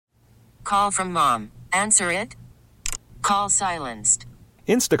Call from mom. Answer it. Call silenced.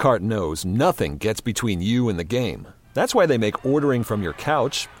 Instacart knows nothing gets between you and the game. That's why they make ordering from your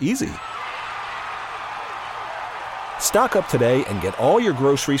couch easy. Stock up today and get all your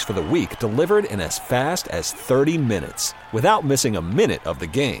groceries for the week delivered in as fast as 30 minutes without missing a minute of the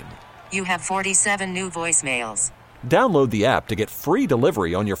game. You have 47 new voicemails. Download the app to get free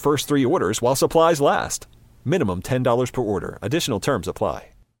delivery on your first 3 orders while supplies last. Minimum $10 per order. Additional terms apply.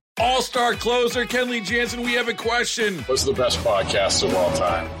 All-star closer Kenley Jansen, we have a question. What's the best podcast of all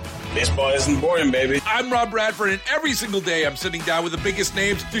time? Baseball isn't boring, baby. I'm Rob Bradford, and every single day I'm sitting down with the biggest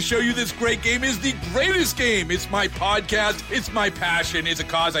names to show you this great game is the greatest game. It's my podcast. It's my passion. It's a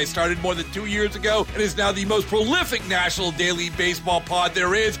cause I started more than 2 years ago and is now the most prolific national daily baseball pod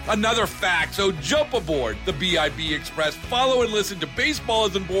there is. Another fact, so jump aboard the BIB Express. Follow and listen to Baseball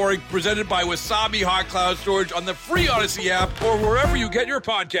Isn't Boring, presented by Wasabi Hot Cloud Storage on the free Odyssey app or wherever you get your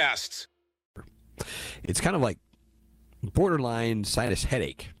podcasts. It's kind of like borderline sinus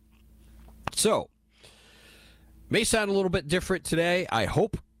headache. So, may sound a little bit different today. I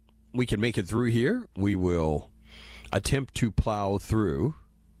hope we can make it through here. We will attempt to plow through.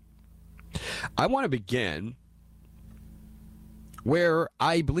 I want to begin where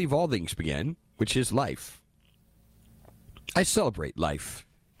I believe all things begin, which is life. I celebrate life.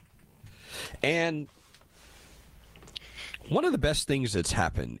 And one of the best things that's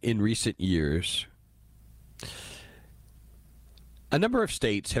happened in recent years, a number of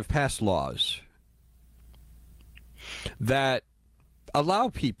states have passed laws that allow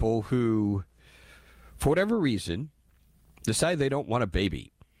people who, for whatever reason, decide they don't want a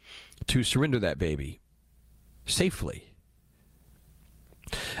baby to surrender that baby safely.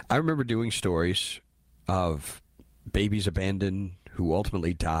 I remember doing stories of babies abandoned who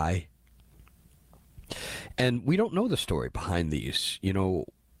ultimately die. And we don't know the story behind these. You know,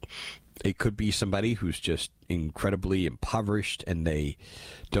 it could be somebody who's just incredibly impoverished and they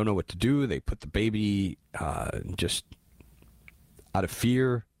don't know what to do. They put the baby just out of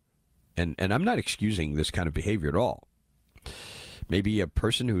fear. And I'm not excusing this kind of behavior at all. Maybe a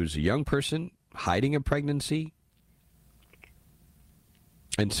person who's a young person hiding a pregnancy.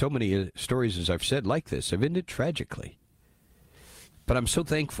 And so many stories, as I've said, like this have ended tragically. But I'm so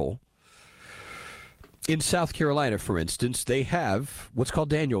thankful. In South Carolina, for instance, they have what's called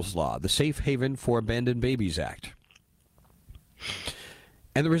Daniel's Law, the Safe Haven for Abandoned Babies Act.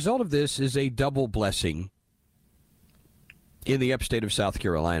 And the result of this is a double blessing in the upstate of South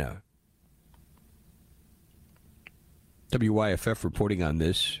Carolina. WYFF reporting on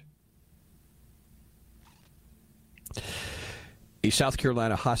this. A South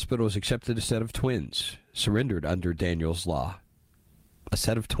Carolina hospital has accepted a set of twins surrendered under Daniel's Law. A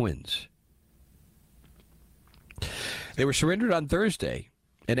set of twins. They were surrendered on Thursday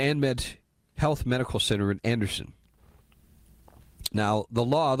at AnMed Health Medical Center in Anderson. Now, the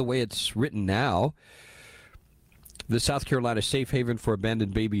law, the way it's written now, the South Carolina Safe Haven for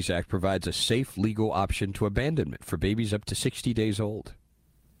Abandoned Babies Act provides a safe legal option to abandonment for babies up to 60 days old.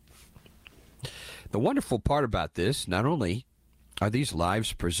 The wonderful part about this, not only are these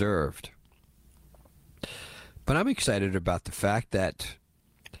lives preserved, but I'm excited about the fact that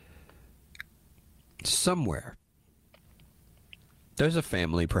somewhere there's a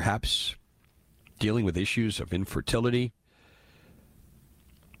family, perhaps dealing with issues of infertility,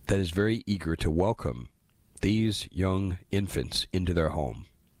 that is very eager to welcome these young infants into their home.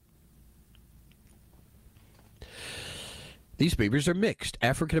 These babies are mixed,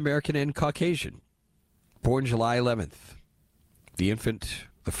 African American and Caucasian, born July 11th. The infant,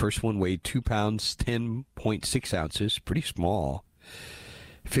 the first one, weighed 2 pounds, 10.6 ounces, pretty small,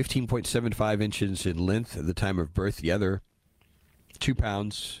 15.75 inches in length at the time of birth. The other, 2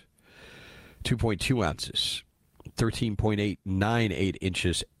 pounds, 2.2 ounces, 13.898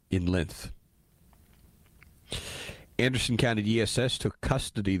 inches in length. Anderson County DSS took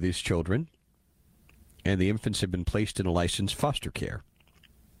custody of these children, and the infants have been placed in a licensed foster care.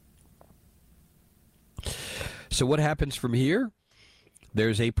 So what happens from here?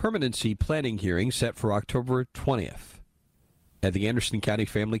 There's a permanency planning hearing set for October 20th at the Anderson County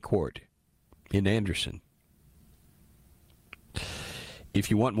Family Court in Anderson. If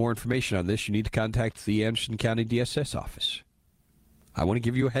you want more information on this, you need to contact the Anderson County DSS office. I want to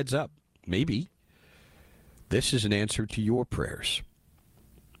give you a heads up. Maybe this is an answer to your prayers.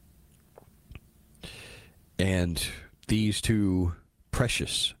 And these two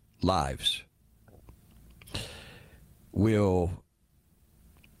precious lives will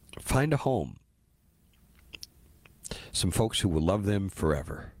find a home. Some folks who will love them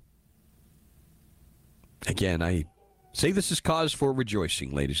forever. Again, I Say this is cause for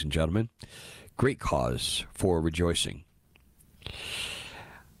rejoicing, ladies and gentlemen. Great cause for rejoicing.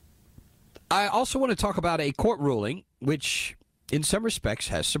 I also want to talk about a court ruling which, in some respects,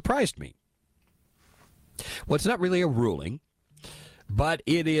 has surprised me. Well, it's not really a ruling, but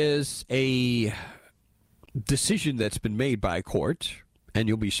it is a decision that's been made by a court, and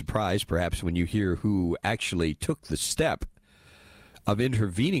you'll be surprised, perhaps, when you hear who actually took the step of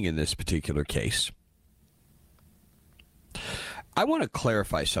intervening in this particular case. I want to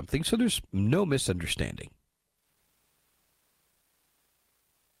clarify something so there's no misunderstanding.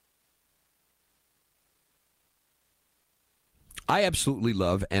 I absolutely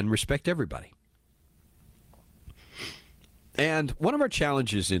love and respect everybody. And one of our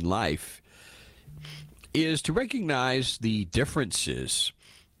challenges in life is to recognize the differences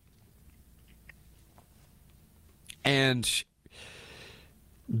and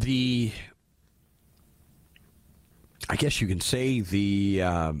the, I guess you can say,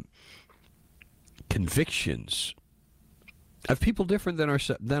 the convictions of people different than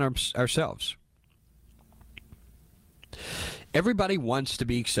ourselves. Everybody wants to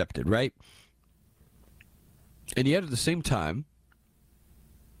be accepted, right? And yet at the same time,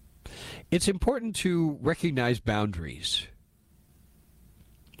 it's important to recognize boundaries.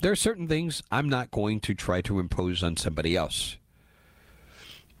 There are certain things I'm not going to try to impose on somebody else.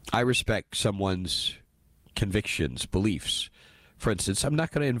 I respect someone's convictions, beliefs. For instance, I'm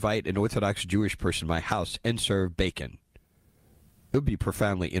not going to invite an Orthodox Jewish person to my house and serve bacon. It would be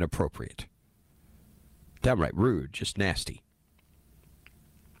profoundly inappropriate. Downright rude, just nasty.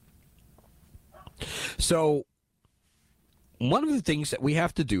 So, one of the things that we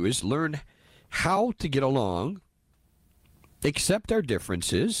have to do is learn how to get along, accept our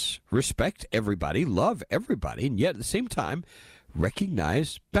differences, respect everybody, love everybody, and yet at the same time,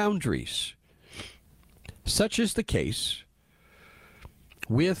 recognize boundaries. Such is the case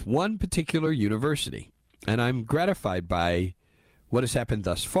with one particular university, and I'm gratified by what has happened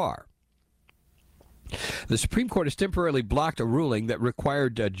thus far. The Supreme Court has temporarily blocked a ruling that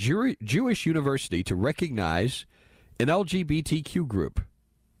required a Jewish university to recognize an LGBTQ group.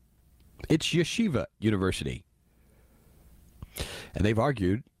 It's Yeshiva University. And they've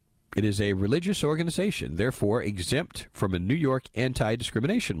argued it is a religious organization, therefore exempt from a New York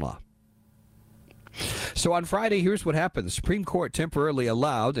anti-discrimination law. So on Friday, here's what happened. The Supreme Court temporarily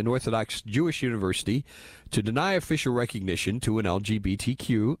allowed an Orthodox Jewish university to deny official recognition to an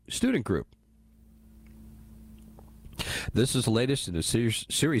LGBTQ student group. This is the latest in a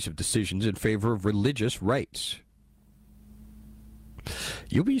series of decisions in favor of religious rights.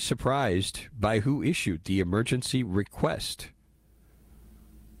 You'll be surprised by who issued the emergency request.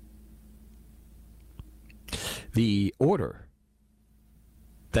 The order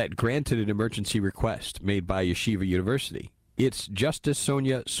that granted an emergency request made by Yeshiva University. It's Justice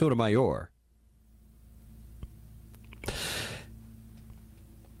Sonia Sotomayor.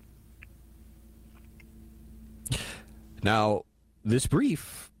 Now, this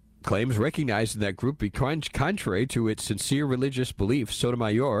brief claims recognizing that group contrary to its sincere religious beliefs,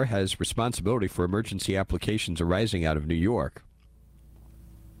 Sotomayor has responsibility for emergency applications arising out of New York.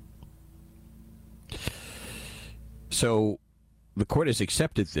 So, the court has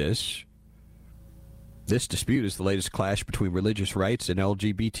accepted this. This dispute is the latest clash between religious rights and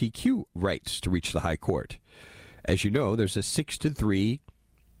LGBTQ rights to reach the high court. As you know, there's a 6-3,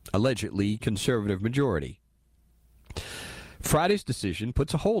 allegedly conservative majority. Friday's decision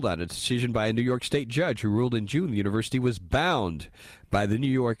puts a hold on a decision by a New York State judge who ruled in June the university was bound by the New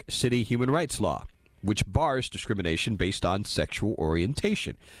York City human rights law, which bars discrimination based on sexual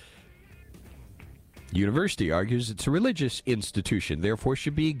orientation. The university argues it's a religious institution, therefore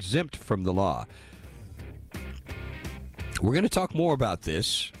should be exempt from the law. We're going to talk more about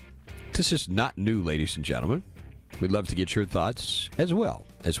this. This is not new, ladies and gentlemen. We'd love to get your thoughts as well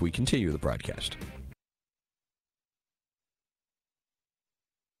as we continue the broadcast.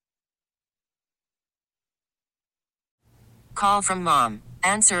 Call from mom.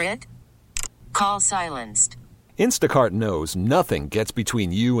 Answer it. Call silenced. Instacart knows nothing gets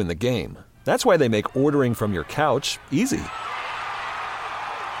between you and the game. That's why they make ordering from your couch easy.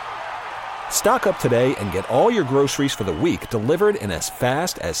 Stock up today and get all your groceries for the week delivered in as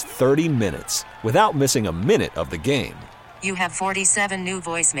fast as 30 minutes without missing a minute of the game. You have 47 new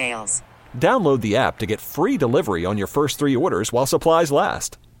voicemails. Download the app to get free delivery on your first 3 orders while supplies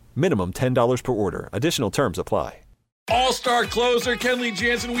last. Minimum $10 per order. Additional terms apply. All-star closer Kenley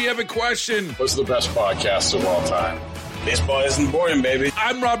Jansen, we have a question. What's the best podcast of all time? Baseball isn't boring, baby.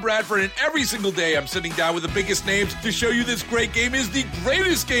 I'm Rob Bradford, and every single day I'm sitting down with the biggest names to show you this great game is the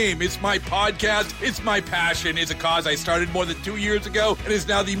greatest game. It's my podcast. It's my passion. It's a cause I started more than 2 years ago and is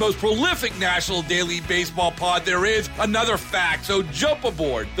now the most prolific national daily baseball pod there is. Another fact. So jump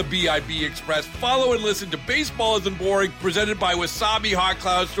aboard the BIB Express. Follow and listen to Baseball Isn't Boring, presented by Wasabi Hot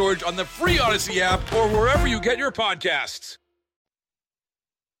Cloud Storage on the free Odyssey app or wherever you get your podcasts.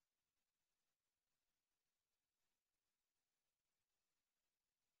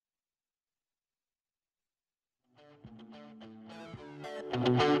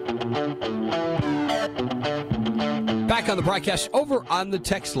 Back on the broadcast, over on the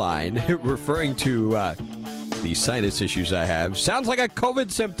text line, referring to the sinus issues I have. Sounds like a COVID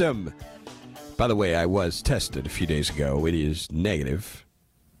symptom. By the way, I was tested a few days ago. It is negative.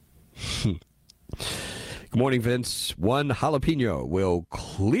 Good morning, Vince. One jalapeno will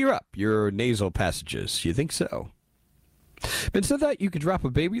clear up your nasal passages. You think so? Vince, I thought you could drop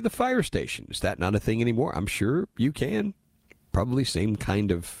a baby at the fire station. Is that not a thing anymore? I'm sure you can. Probably same kind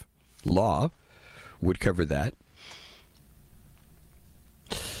of law would cover that.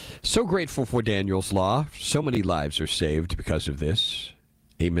 So grateful for Daniel's Law. So many lives are saved because of this.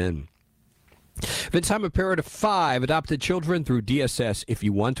 Amen. Vince, I'm a parent of 5 adopted children through DSS. If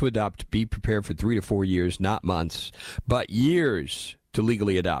you want to adopt, be prepared for 3 to 4 years, not months, but years to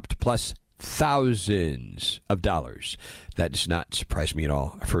legally adopt, plus thousands of dollars. That does not surprise me at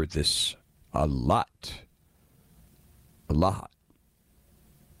all. I've heard this a lot. A lot.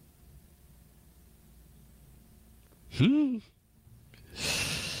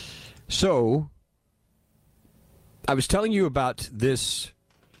 So, I was telling you about this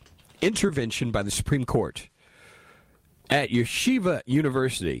intervention by the Supreme Court at Yeshiva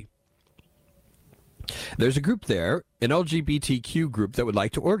University. There's a group there, an LGBTQ group, that would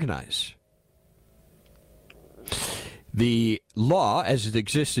like to organize. The law, as it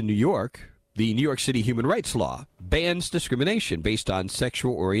exists in New York, the New York City Human Rights Law, bans discrimination based on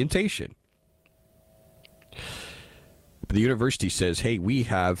sexual orientation. But the university says, hey, we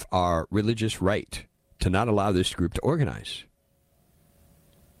have our religious right to not allow this group to organize.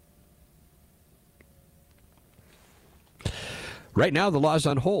 Right now, the law is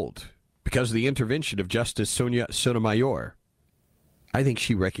on hold because of the intervention of Justice Sonia Sotomayor. I think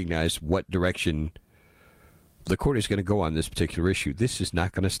she recognized what direction the court is going to go on this particular issue. This is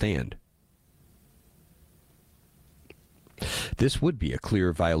not going to stand. This would be a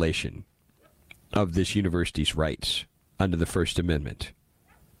clear violation of this university's rights under the First Amendment.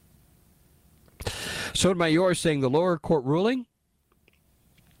 Sotomayor is saying the lower court ruling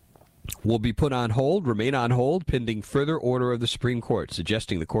will be put on hold, remain on hold, pending further order of the Supreme Court,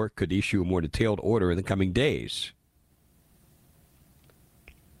 suggesting the court could issue a more detailed order in the coming days.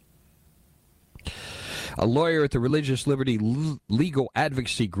 A lawyer at the Religious Liberty Legal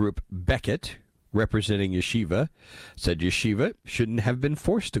Advocacy Group, Beckett, representing Yeshiva, said Yeshiva shouldn't have been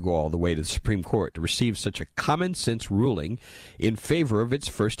forced to go all the way to the Supreme Court to receive such a common-sense ruling in favor of its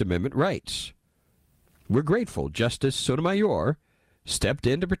First Amendment rights. We're grateful Justice Sotomayor stepped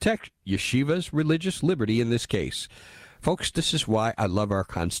in to protect Yeshiva's religious liberty in this case. Folks, this is why I love our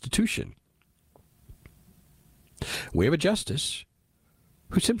Constitution. We have a justice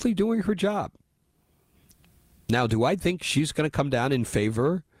who's simply doing her job. Now, do I think she's going to come down in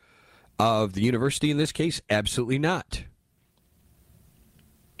favor of the university in this case? Absolutely not.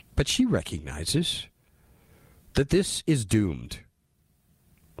 But she recognizes that this is doomed.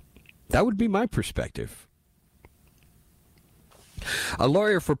 That would be my perspective. A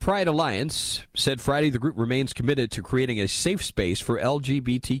lawyer for Pride Alliance said Friday the group remains committed to creating a safe space for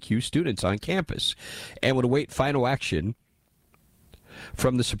LGBTQ students on campus and would await final action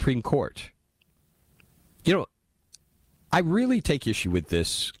from the Supreme Court. You know, I really take issue with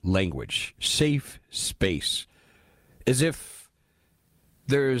this language, safe space, as if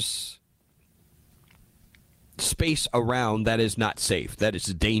there's space around that is not safe, that is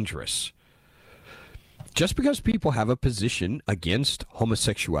dangerous. Just because people have a position against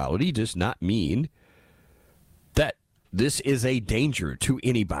homosexuality does not mean that this is a danger to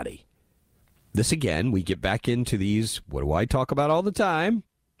anybody. This, again, we get back into these, what do I talk about all the time?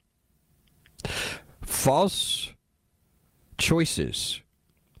 False choices.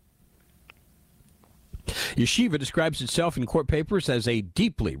 Yeshiva describes itself in court papers as a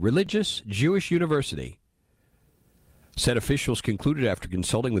deeply religious Jewish university. Said officials concluded after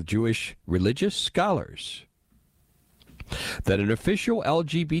consulting with Jewish religious scholars that an official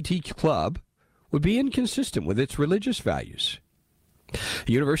LGBT club would be inconsistent with its religious values.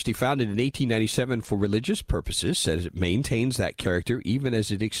 A university founded in 1897 for religious purposes says it maintains that character even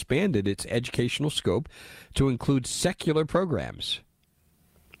as it expanded its educational scope to include secular programs.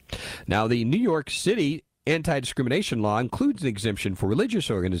 Now, the New York City anti-discrimination law includes an exemption for religious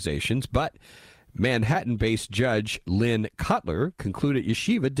organizations, but Manhattan-based Judge Lynn Cutler concluded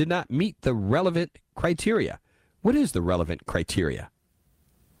yeshiva did not meet the relevant criteria. What is the relevant criteria?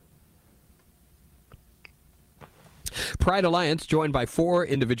 Pride Alliance, joined by 4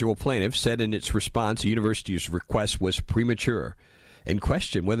 individual plaintiffs, said in its response the university's request was premature and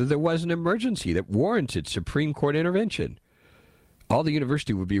questioned whether there was an emergency that warranted Supreme Court intervention. All the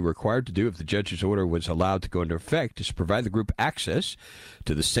university would be required to do if the judge's order was allowed to go into effect is provide the group access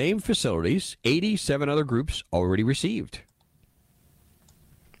to the same facilities 87 other groups already received.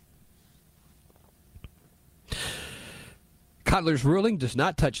 Cutler's ruling does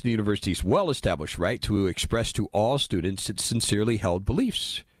not touch the university's well-established right to express to all students its sincerely held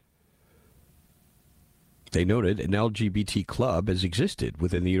beliefs. They noted an LGBT club has existed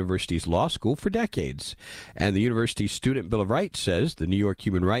within the university's law school for decades, and the university's Student Bill of Rights says the New York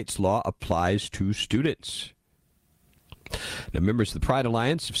Human Rights Law applies to students. Now, members of the Pride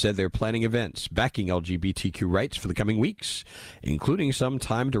Alliance have said they're planning events backing LGBTQ rights for the coming weeks, including some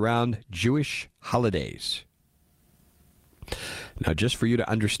timed around Jewish holidays. Now, just for you to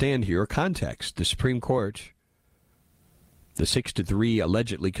understand here, context, the Supreme Court, the 6-3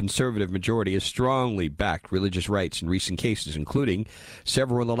 allegedly conservative majority, has strongly backed religious rights in recent cases, including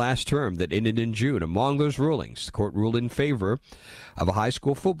several in the last term that ended in June. Among those rulings, the court ruled in favor of a high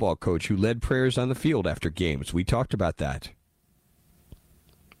school football coach who led prayers on the field after games. We talked about that.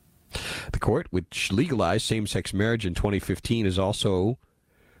 The court, which legalized same-sex marriage in 2015, has also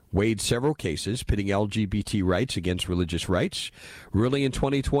weighed several cases pitting LGBT rights against religious rights, ruling in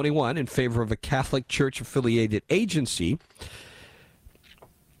 2021 in favor of a Catholic Church-affiliated agency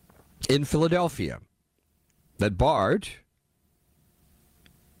in Philadelphia that barred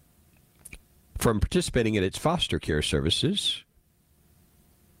from participating in its foster care services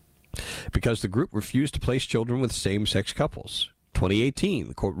because the group refused to place children with same-sex couples. 2018,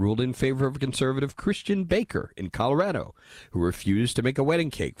 the court ruled in favor of a conservative Christian baker in Colorado who refused to make a wedding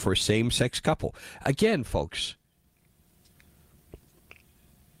cake for a same-sex couple. Again, folks,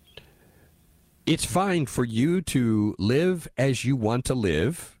 it's fine for you to live as you want to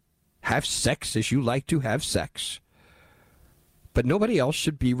live, have sex as you like to have sex, but nobody else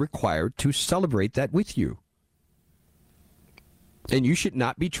should be required to celebrate that with you. And you should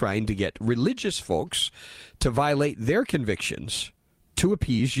not be trying to get religious folks to violate their convictions to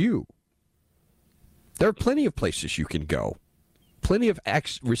appease you. There are plenty of places you can go, plenty of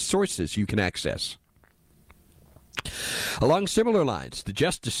resources you can access. Along similar lines, the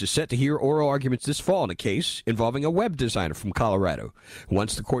justice is set to hear oral arguments this fall in a case involving a web designer from Colorado who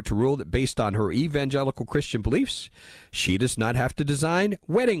wants the court to rule that based on her evangelical Christian beliefs, she does not have to design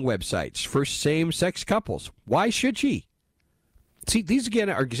wedding websites for same-sex couples. Why should she? See, these again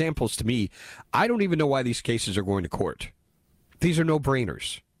are examples to me. I don't even know why these cases are going to court. These are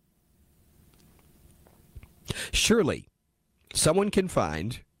no-brainers. Surely, someone can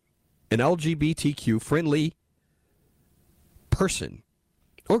find an LGBTQ-friendly person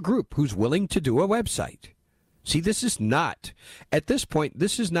or group who's willing to do a website. See, this is not, at this point,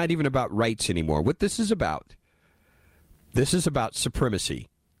 this is not even about rights anymore. What this is about supremacy.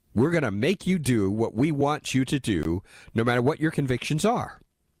 We're going to make you do what we want you to do, no matter what your convictions are.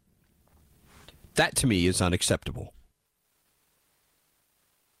 That, to me, is unacceptable.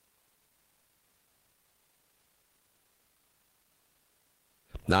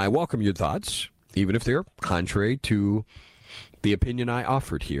 Now, I welcome your thoughts, even if they're contrary to the opinion I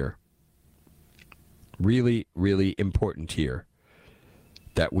offered here. Really, really important here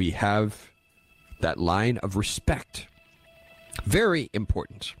that we have that line of respect. Very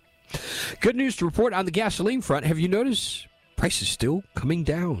important. Good news to report on the gasoline front. Have you noticed prices still coming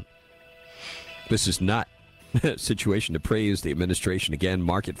down? This is not a situation to praise the administration. Again,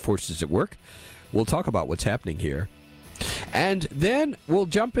 market forces at work. We'll talk about what's happening here. And then we'll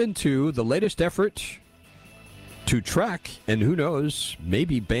jump into the latest effort to track and, who knows,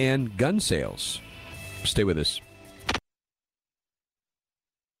 maybe ban gun sales. Stay with us.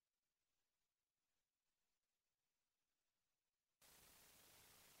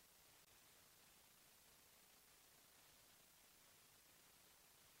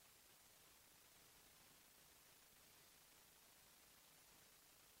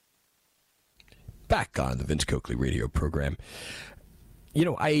 Back on the Vince Coakley radio program. You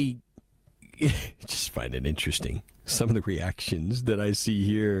know, I just find it interesting, some of the reactions that I see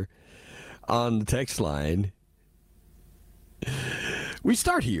here on the text line. We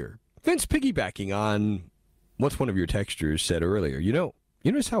start here. Vince, piggybacking on what one of your texters said earlier. You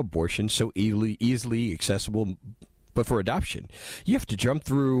notice how abortion's so easily accessible, but for adoption, you have to jump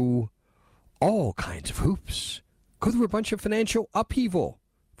through all kinds of hoops, go through a bunch of financial upheaval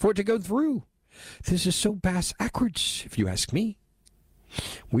for it to go through. This is so bass-backwards, if you ask me.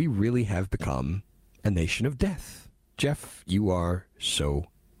 We really have become a nation of death. Jeff, you are so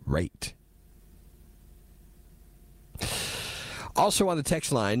right. Also on the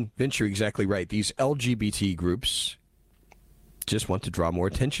text line, Vince, you're exactly right. These LGBT groups just want to draw more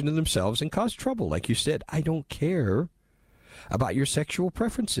attention to themselves and cause trouble. Like you said, I don't care about your sexual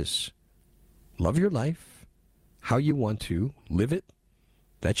preferences. Love your life how you want to. Live it.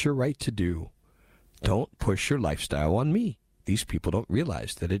 That's your right to do. Don't push your lifestyle on me. These people don't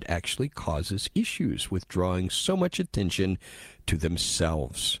realize that it actually causes issues with drawing so much attention to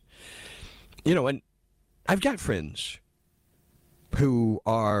themselves. And I've got friends who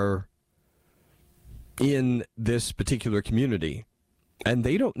are in this particular community, and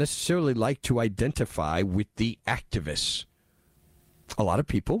they don't necessarily like to identify with the activists. A lot of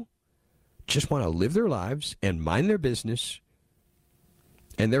people just want to live their lives and mind their business,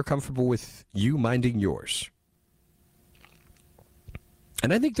 and they're comfortable with you minding yours.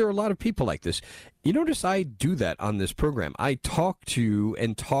 And I think there are a lot of people like this. You notice I do that on this program. I talk to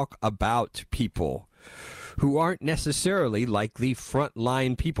and talk about people who aren't necessarily like the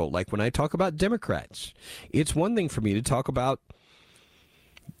frontline people. Like when I talk about Democrats, it's one thing for me to talk about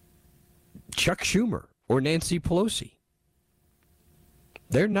Chuck Schumer or Nancy Pelosi.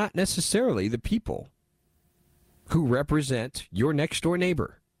 They're not necessarily the people who represent your next door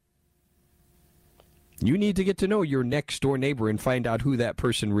neighbor. You need to get to know your next door neighbor and find out who that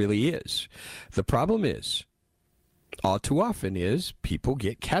person really is. The problem is, all too often is, people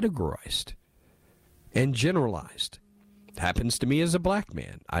get categorized and generalized. It happens to me as a black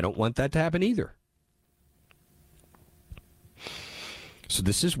man. I don't want that to happen either. So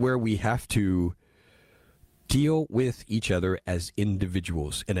this is where we have to deal with each other as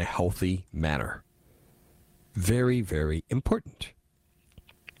individuals in a healthy manner. Very, very important.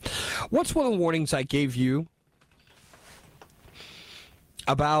 What's one of the warnings I gave you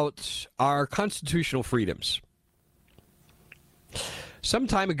about our constitutional freedoms? Some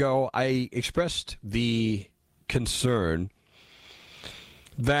time ago, I expressed the concern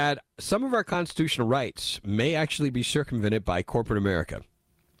that some of our constitutional rights may actually be circumvented by corporate America.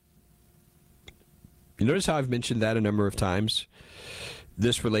 You notice how I've mentioned that a number of times?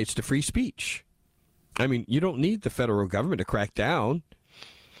 This relates to free speech. I mean, you don't need the federal government to crack down.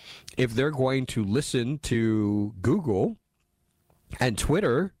 If they're going to listen to Google and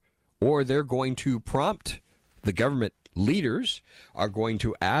Twitter, or they're going to prompt the government leaders are going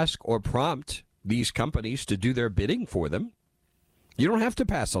to ask or prompt these companies to do their bidding for them, you don't have to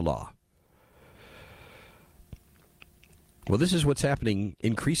pass a law. Well, this is what's happening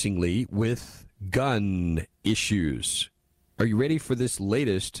increasingly with gun issues. Are you ready for this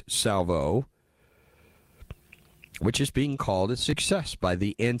latest salvo, which is being called a success by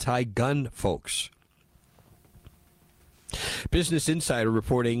the anti-gun folks? Business Insider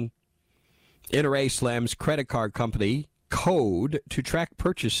reporting NRA slams credit card company code to track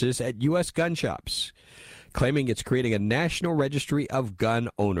purchases at U.S. gun shops, claiming it's creating a national registry of gun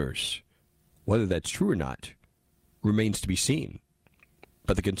owners. Whether that's true or not remains to be seen.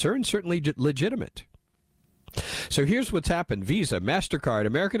 But the concern is certainly legitimate. So here's what's happened. Visa, MasterCard,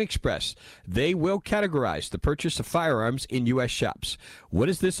 American Express, they will categorize the purchase of firearms in U.S. shops. What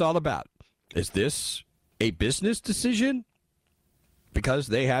is this all about? Is this a business decision because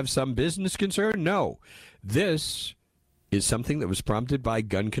they have some business concern? No. This is something that was prompted by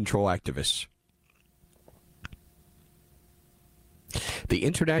gun control activists. The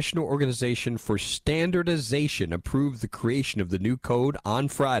International Organization for Standardization approved the creation of the new code on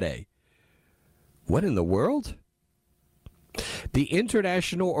Friday. What in the world? The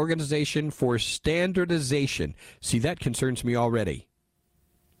International Organization for Standardization. See, that concerns me already.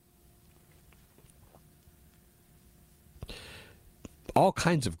 All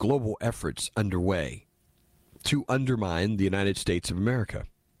kinds of global efforts underway to undermine the United States of America.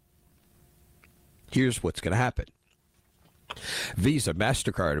 Here's what's going to happen. Visa,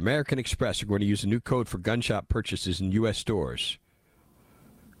 MasterCard, American Express are going to use a new code for gun shop purchases in U.S. stores.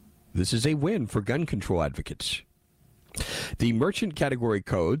 This is a win for gun control advocates. The merchant category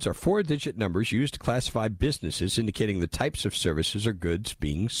codes are 4-digit numbers used to classify businesses indicating the types of services or goods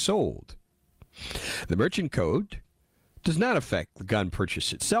being sold. The merchant code does not affect the gun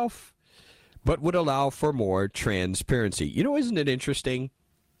purchase itself, but would allow for more transparency. You know, isn't it interesting?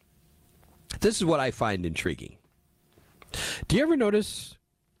 This is what I find intriguing. Do you ever notice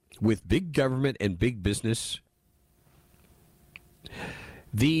with big government and big business,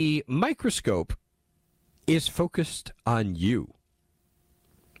 the microscope is focused on you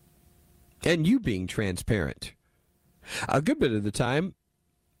and you being transparent? A good bit of the time,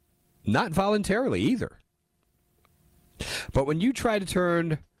 not voluntarily either. But when you try to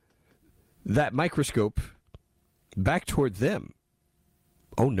turn that microscope back toward them,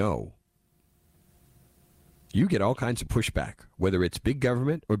 oh no. You get all kinds of pushback, whether it's big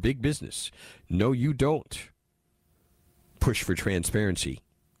government or big business. No, you don't push for transparency.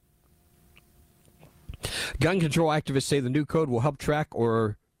 Gun control activists say the new code will help track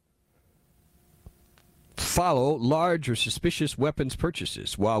or follow large or suspicious weapons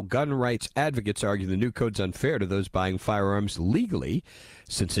purchases, while gun rights advocates argue the new code's unfair to those buying firearms legally,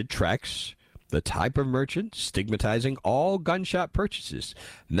 since it tracks the type of merchant, stigmatizing all gun shop purchases,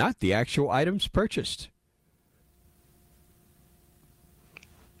 not the actual items purchased.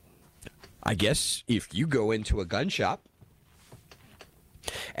 I guess if you go into a gun shop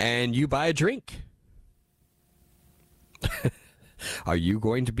and you buy a drink, are you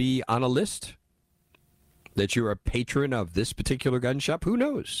going to be on a list that you're a patron of this particular gun shop? Who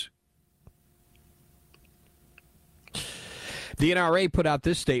knows? The NRA put out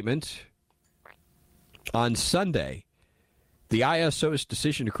this statement on Sunday. The ISO's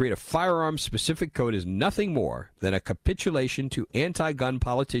decision to create a firearms-specific code is nothing more than a capitulation to anti-gun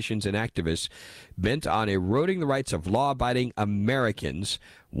politicians and activists bent on eroding the rights of law-abiding Americans,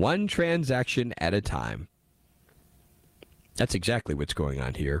 one transaction at a time. That's exactly what's going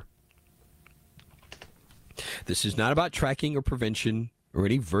on here. This is not about tracking or prevention or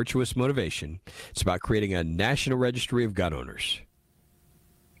any virtuous motivation. It's about creating a national registry of gun owners.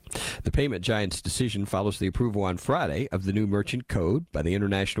 The payment giant's decision follows the approval on Friday of the new merchant code by the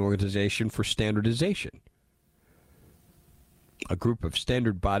International Organization for Standardization, a group of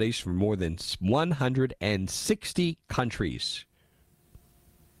standard bodies from more than 160 countries.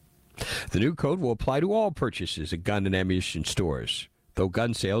 The new code will apply to all purchases at gun and ammunition stores, though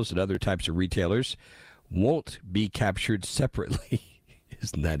gun sales at other types of retailers won't be captured separately.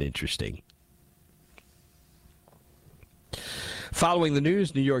 Isn't that interesting? Following the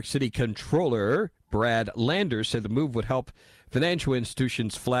news, New York City Controller Brad Lander said the move would help financial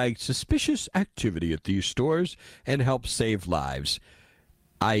institutions flag suspicious activity at these stores and help save lives.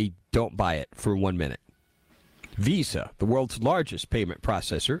 I don't buy it for 1 minute. Visa, the world's largest payment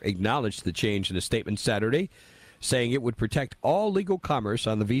processor, acknowledged the change in a statement Saturday, saying it would protect all legal commerce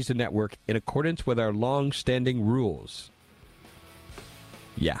on the Visa network in accordance with our long-standing rules.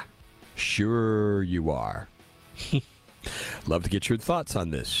 Yeah, sure you are. Love to get your thoughts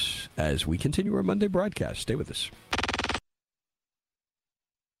on this as we continue our Monday broadcast. Stay with us.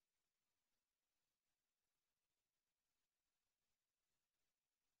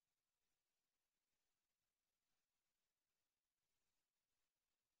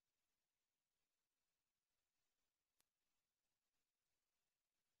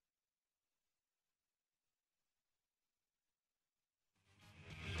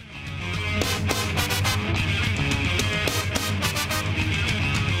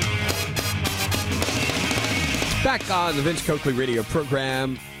 Back on the Vince Coakley radio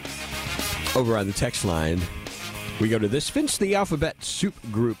program, over on the text line, we go to this. Vince, the alphabet soup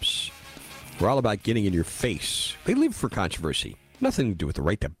groups were all about getting in your face. They live for controversy. Nothing to do with the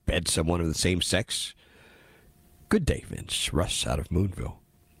right to bed someone of the same sex. Good day, Vince. Russ out of Moonville.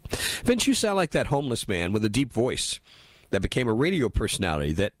 Vince, you sound like that homeless man with a deep voice that became a radio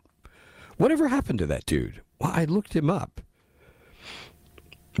personality. Whatever happened to that dude? Well, I looked him up.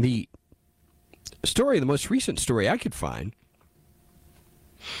 The most recent story I could find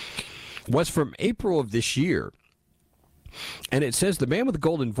was from April of this year. And it says the man with the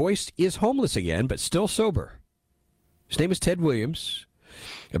golden voice is homeless again, but still sober. His name is Ted Williams.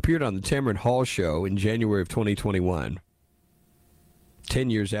 Appeared on the Tamron Hall show in January of 2021, 10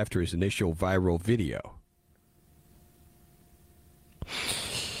 years after his initial viral video.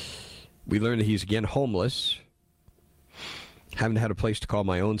 We learned that he's again homeless. Haven't had a place to call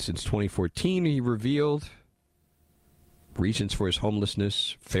my own since 2014, he revealed. Reasons for his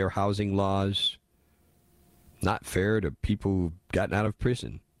homelessness: fair housing laws, not fair to people who've gotten out of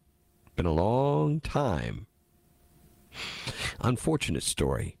prison. Been a long time. Unfortunate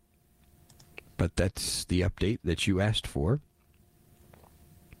story. But that's the update that you asked for.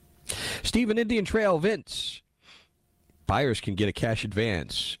 Stephen, Indian Trail, Vince. Buyers can get a cash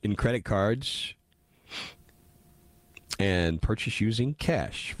advance in credit cards and purchase using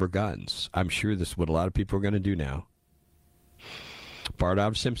cash for guns. I'm sure this is what a lot of people are going to do now. Bart out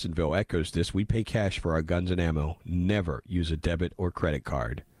of Simpsonville echoes this. We pay cash for our guns and ammo. Never use a debit or credit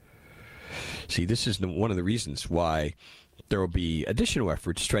card. See, this is one of the reasons why there will be additional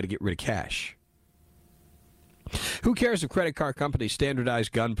efforts to try to get rid of cash. Who cares if credit card companies standardize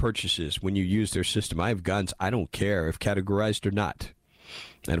gun purchases when you use their system? I have guns. I don't care if categorized or not.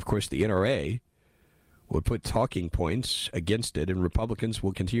 And, of course, the NRA will put talking points against it, and Republicans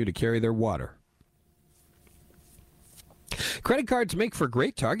will continue to carry their water. Credit cards make for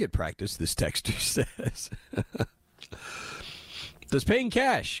great target practice, this texter says. Does paying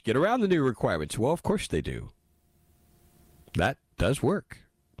cash get around the new requirements? Well, of course they do. That does work.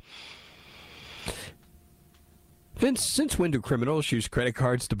 Vince, since when do criminals use credit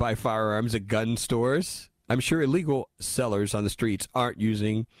cards to buy firearms at gun stores? I'm sure illegal sellers on the streets aren't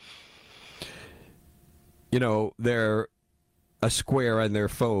using, a square on their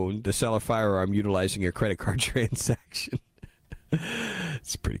phone to sell a firearm utilizing a credit card transaction.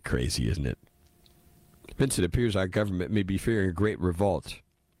 It's pretty crazy, isn't it? Vince, it appears our government may be fearing a great revolt.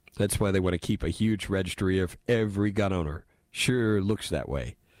 That's why they want to keep a huge registry of every gun owner. Sure looks that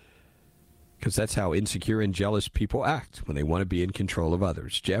way. Because that's how insecure and jealous people act when they want to be in control of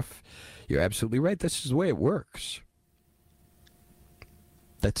others. Jeff, you're absolutely right. This is the way it works.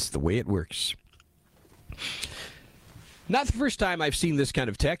 That's the way it works. Not the first time I've seen this kind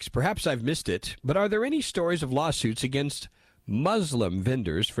of text. Perhaps I've missed it. But are there any stories of lawsuits against Muslim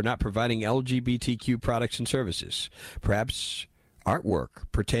vendors for not providing LGBTQ products and services? Perhaps artwork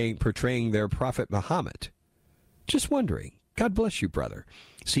portraying their prophet Muhammad? Just wondering. God bless you, brother.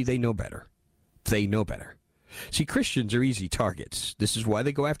 See, they know better. They know better. See, Christians are easy targets. This is why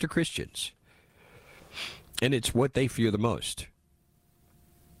they go after Christians. And it's what they fear the most.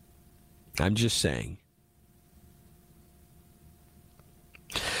 I'm just saying.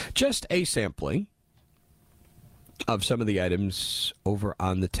 Just a sampling of some of the items over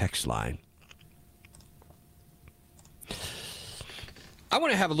on the text line. I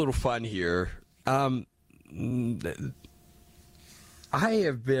want to have a little fun here. I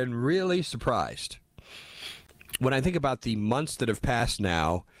have been really surprised when I think about the months that have passed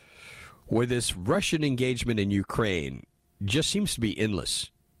now where this Russian engagement in Ukraine just seems to be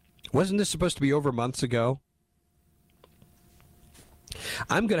endless. Wasn't this supposed to be over months ago?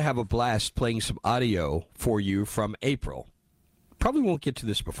 I'm going to have a blast playing some audio for you from April. Probably won't get to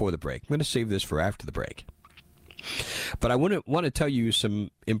this before the break. I'm going to save this for after the break. But I want to tell you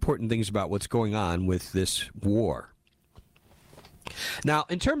some important things about what's going on with this war. Now,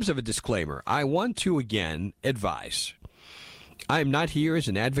 in terms of a disclaimer, I want to again advise, I am not here as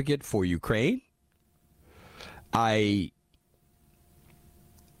an advocate for Ukraine. I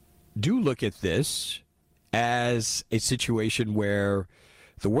do look at this as a situation where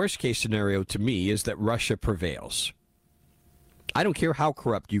the worst case scenario to me is that Russia prevails. I don't care how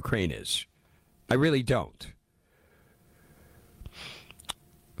corrupt Ukraine is. I really don't.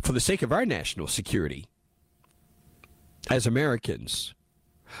 For the sake of our national security, as Americans,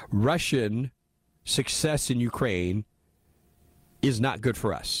 Russian success in Ukraine is not good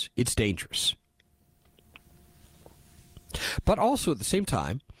for us. It's dangerous. But also at the same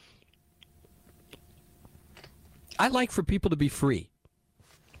time, I like for people to be free.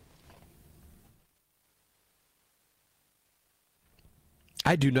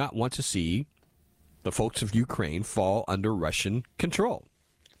 I do not want to see the folks of Ukraine fall under Russian control.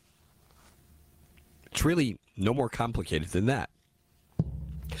 It's really no more complicated than that.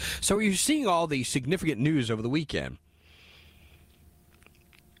 So you're seeing all the significant news over the weekend.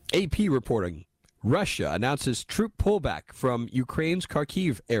 AP reporting, Russia announces troop pullback from Ukraine's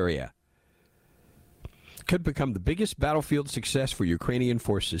Kharkiv area. Could become the biggest battlefield success for Ukrainian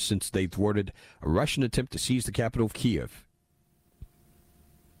forces since they thwarted a Russian attempt to seize the capital of Kiev.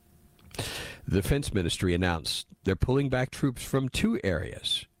 The Defense Ministry announced they're pulling back troops from two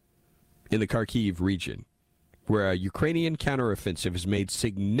areas in the Kharkiv region, where a Ukrainian counteroffensive has made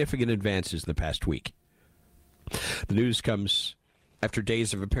significant advances in the past week. The news comes after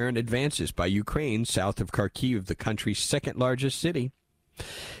days of apparent advances by Ukraine south of Kharkiv, the country's second largest city,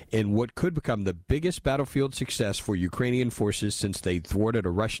 in what could become the biggest battlefield success for Ukrainian forces since they thwarted a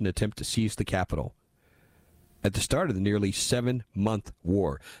Russian attempt to seize the capital. At the start of the nearly 7-month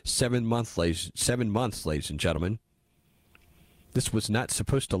war. 7 months, ladies and gentlemen. This was not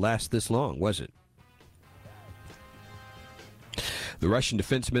supposed to last this long, was it? The Russian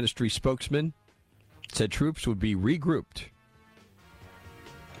Defense Ministry spokesman said troops would be regrouped.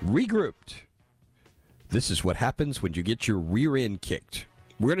 Regrouped. This is what happens when you get your rear end kicked.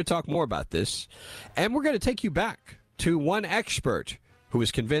 We're going to talk more about this, and we're going to take you back to one expert who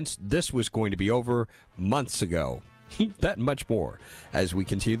was convinced this was going to be over months ago. That and much more as we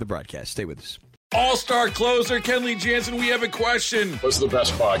continue the broadcast. Stay with us. All-star closer Kenley Jansen, we have a question. What's the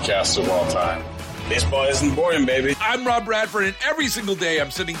best podcast of all time? Baseball isn't boring, baby. I'm Rob Bradford, and every single day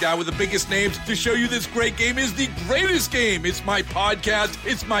I'm sitting down with the biggest names to show you this great game is the greatest game. It's my podcast.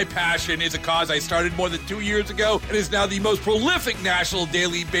 It's my passion. It's a cause I started more than 2 years ago and is now the most prolific national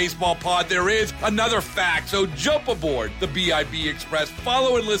daily baseball pod there is. Another fact, so jump aboard the BIB Express.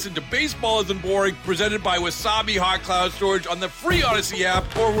 Follow and listen to Baseball Isn't Boring, presented by Wasabi Hot Cloud Storage on the free Odyssey app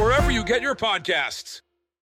or wherever you get your podcasts.